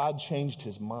that God changed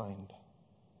his mind.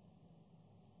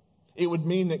 It would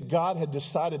mean that God had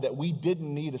decided that we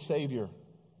didn't need a Savior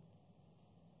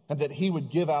and that he would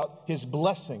give out his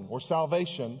blessing or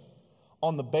salvation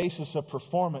on the basis of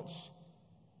performance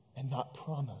and not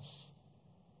promise.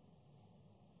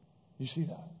 You see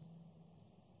that?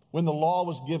 When the law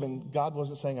was given, God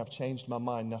wasn't saying, I've changed my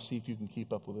mind. Now see if you can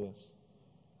keep up with this.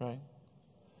 Right?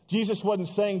 Jesus wasn't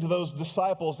saying to those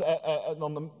disciples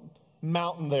on the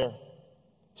mountain there,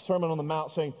 Sermon on the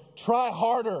Mount, saying, try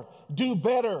harder, do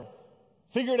better,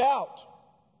 figure it out.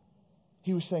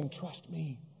 He was saying, trust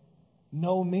me,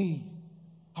 know me.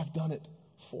 I've done it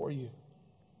for you.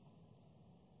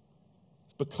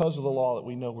 It's because of the law that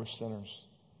we know we're sinners.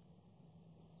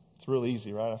 It's real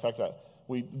easy, right? In fact,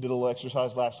 we did a little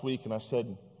exercise last week, and I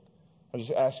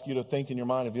just asked you to think in your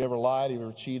mind, have you ever lied? Have you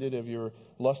ever cheated? Have you ever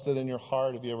lusted in your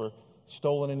heart? Have you ever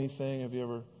stolen anything? Have you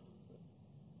ever...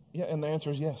 Yeah, and the answer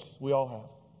is yes, we all have.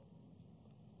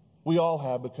 We all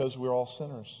have because we're all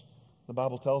sinners. The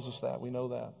Bible tells us that. We know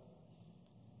that.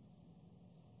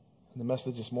 And the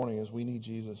message this morning is we need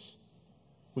Jesus.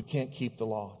 We can't keep the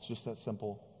law. It's just that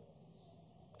simple.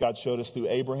 God showed us through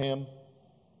Abraham,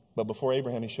 but before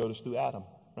Abraham, he showed us through Adam,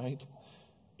 right?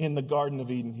 In the Garden of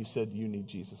Eden, he said, you need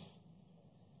Jesus.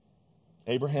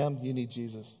 Abraham, you need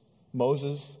Jesus.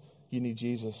 Moses, you need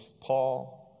Jesus.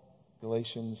 Paul,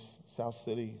 Galatians, South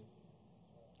City,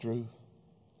 Drew,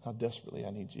 how desperately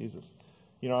I need Jesus.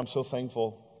 You know, I'm so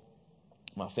thankful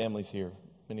my family's here.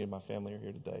 Many of my family are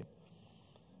here today.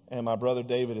 And my brother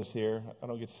David is here. I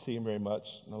don't get to see him very much,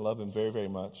 and I love him very, very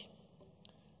much.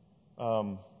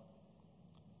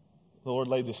 The Lord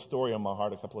laid this story on my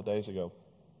heart a couple of days ago.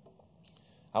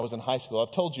 I was in high school.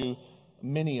 I've told you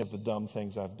many of the dumb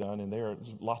things I've done, and there's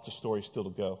lots of stories still to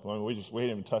go. I mean, we haven't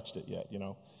even touched it yet,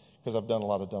 because I've done a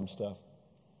lot of dumb stuff.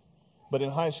 But in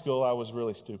high school, I was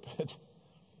really stupid.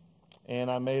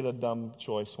 And I made a dumb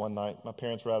choice one night. My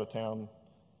parents were out of town.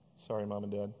 Sorry, Mom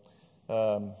and Dad.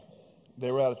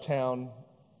 They were out of town,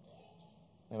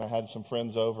 and I had some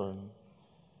friends over,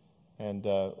 and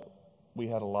we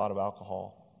had a lot of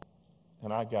alcohol.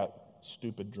 And I got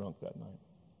stupid drunk that night.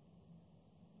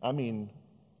 I mean,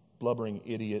 blubbering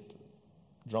idiot,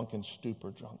 drunken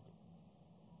stupor drunk.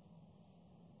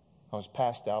 I was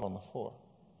passed out on the floor.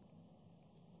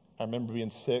 I remember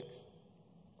being sick.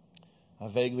 I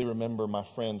vaguely remember my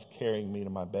friends carrying me to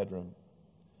my bedroom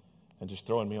and just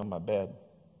throwing me on my bed.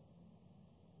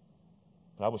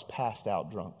 But I was passed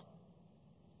out drunk.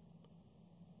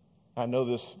 I know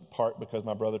this part because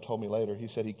my brother told me later. He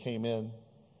said he came in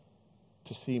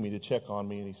to see me, to check on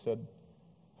me, and he said,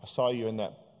 I saw you in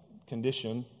that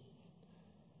condition.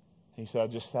 He said, I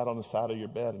just sat on the side of your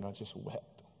bed and I just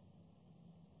wept.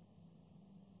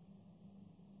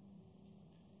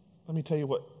 Let me tell you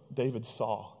what David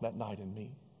saw that night in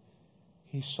me.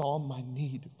 He saw my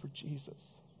need for Jesus.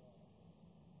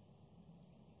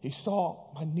 He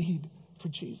saw my need for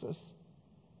Jesus.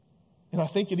 And I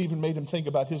think it even made him think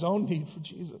about his own need for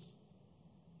Jesus.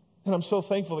 And I'm so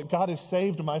thankful that God has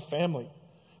saved my family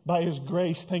by his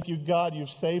grace. Thank you, God, you've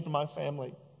saved my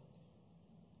family.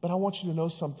 But I want you to know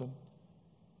something.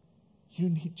 You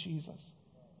need Jesus.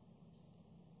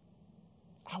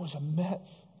 I was a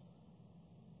mess.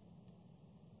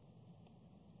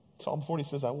 Psalm 40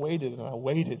 says, I waited and I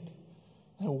waited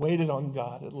and I waited on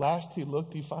God. At last he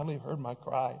looked, he finally heard my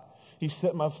cry. He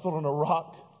set my foot on a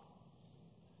rock.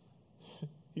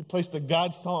 He placed a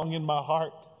God song in my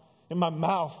heart, in my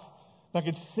mouth. I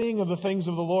could sing of the things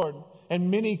of the Lord. And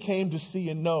many came to see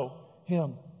and know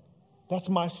him. That's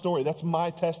my story. That's my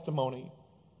testimony.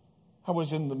 I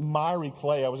was in the miry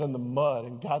clay. I was in the mud,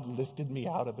 and God lifted me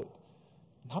out of it.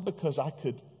 Not because I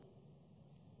could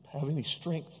have any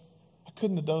strength. I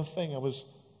couldn't have done a thing. I was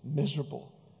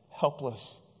miserable,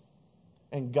 helpless.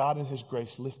 And God in his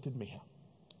grace lifted me up.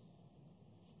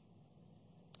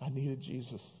 I needed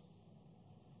Jesus.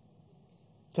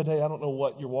 Today, I don't know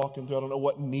what you're walking through. I don't know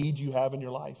what need you have in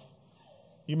your life.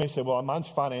 You may say, well, mine's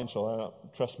financial.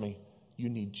 Trust me, you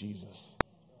need Jesus.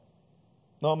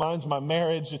 No, mine's my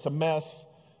marriage. It's a mess.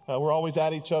 We're always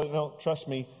at each other. No, trust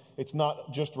me, it's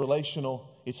not just relational.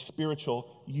 It's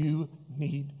spiritual. You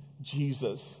need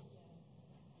Jesus.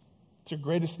 It's your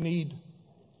greatest need.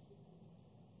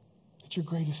 It's your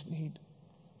greatest need.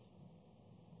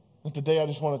 And today, I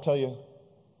just want to tell you,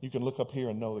 you can look up here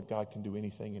and know that God can do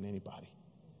anything and anybody.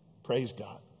 Praise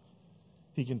God.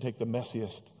 He can take the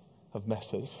messiest of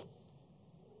messes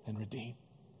and redeem.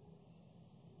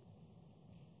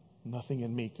 Nothing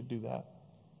in me could do that.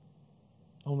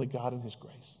 Only God in his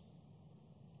grace.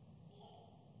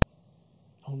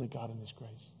 Only God in his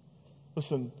grace.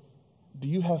 Listen, do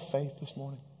you have faith this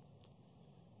morning?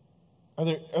 Are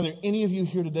there any of you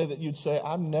here today that you'd say,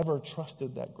 I've never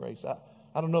trusted that grace?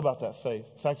 I don't know about that faith.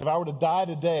 In fact, if I were to die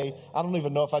today, I don't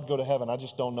even know if I'd go to heaven. I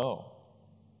just don't know.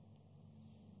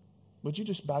 Would you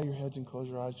just bow your heads and close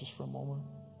your eyes just for a moment?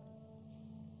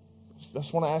 I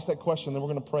just want to ask that question, then we're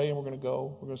going to pray and we're going to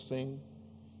go. We're going to sing.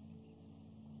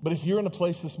 But if you're in a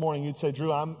place this morning, you'd say,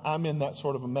 Drew, I'm in that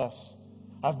sort of a mess.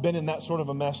 I've been in that sort of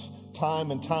a mess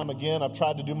time and time again. I've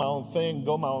tried to do my own thing,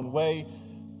 go my own way,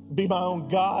 be my own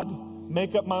God,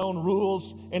 make up my own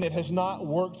rules, and it has not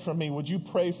worked for me. Would you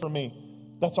pray for me?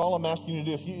 That's all I'm asking you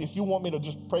to do. If you want me to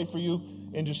just pray for you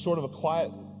in just sort of a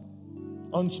quiet,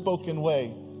 unspoken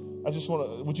way,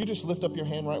 would you just lift up your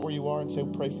hand right where you are and say,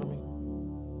 pray for me?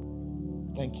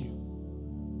 Thank you.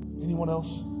 Anyone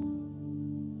else?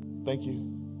 Thank you.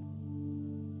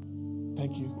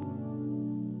 Thank you.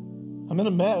 I'm in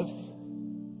a mess.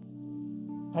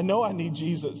 I know I need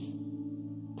Jesus.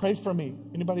 Pray for me.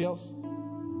 Anybody else?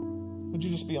 Would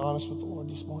you just be honest with the Lord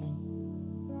this morning?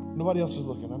 Nobody else is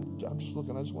looking. I'm just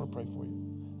looking. I just want to pray for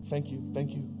you. Thank you.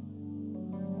 Thank you.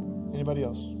 Anybody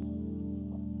else?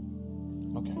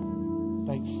 Okay.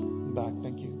 Thanks. I'm back.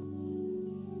 Thank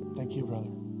you. Thank you, brother.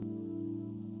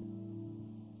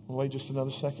 We'll wait just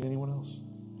another second. Anyone else?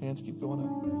 Hands keep going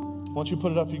up. Once you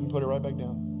put it up, you can put it right back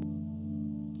down.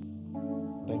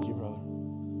 Thank you, brother.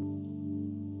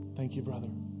 Thank you, brother.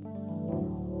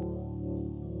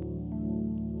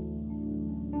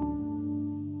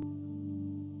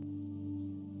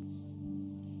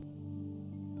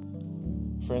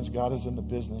 Friends, God is in the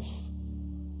business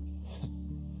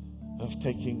of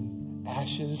taking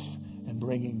ashes and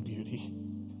bringing beauty.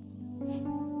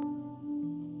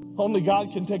 Only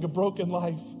God can take a broken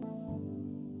life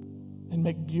and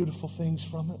make beautiful things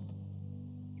from it.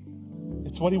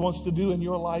 It's what He wants to do in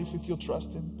your life if you'll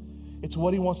trust Him. It's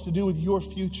what He wants to do with your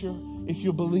future if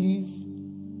you believe.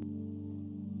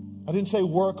 I didn't say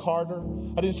work harder.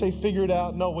 I didn't say figure it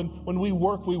out. No, when we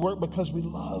work because we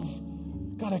love.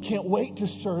 God, I can't wait to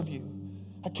serve You.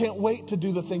 I can't wait to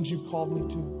do the things You've called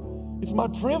me to. It's my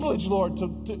privilege, Lord,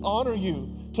 to honor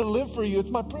You, to live for You.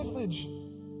 It's my privilege.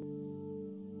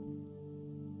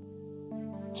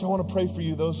 So I want to pray for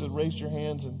you, those that raised your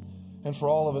hands, and for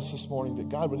all of us this morning, that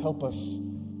God would help us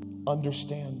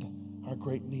understand our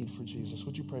great need for Jesus.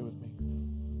 Would you pray with me?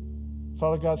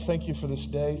 Father God, thank You for this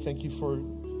day. Thank You for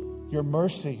Your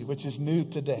mercy, which is new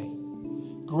today.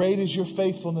 Great is Your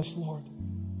faithfulness, Lord.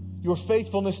 Your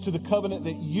faithfulness to the covenant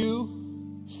that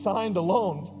You signed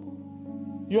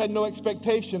alone. You had no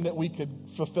expectation that we could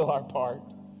fulfill our part.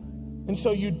 And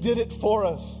so You did it for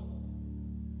us.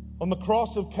 On the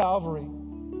cross of Calvary,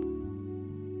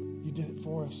 You did it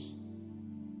for us.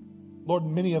 Lord,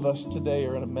 many of us today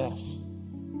are in a mess.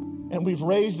 And we've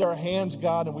raised our hands,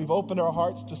 God, and we've opened our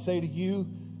hearts to say to You,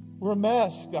 we're a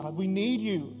mess, God. We need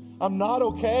You. I'm not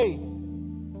okay.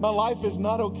 My life is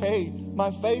not okay.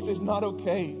 My faith is not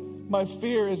okay. My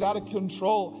fear is out of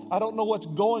control. I don't know what's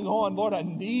going on. Lord, I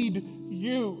need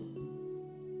You.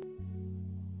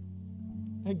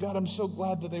 And God, I'm so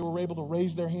glad that they were able to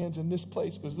raise their hands in this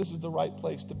place, because this is the right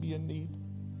place to be in need.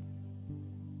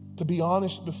 To be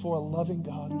honest before a loving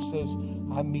God who says,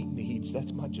 I meet needs.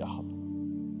 That's my job.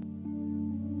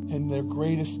 And their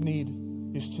greatest need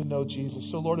is to know Jesus.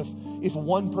 So Lord, if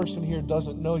one person here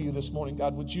doesn't know You this morning,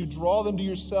 God, would You draw them to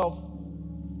Yourself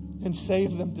and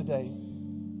save them today?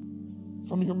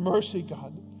 From Your mercy,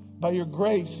 God, by Your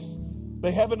grace.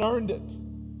 They haven't earned it.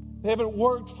 They haven't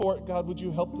worked for it. God, would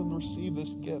You help them receive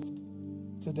this gift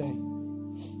today?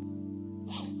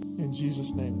 In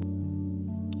Jesus' name,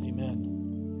 amen.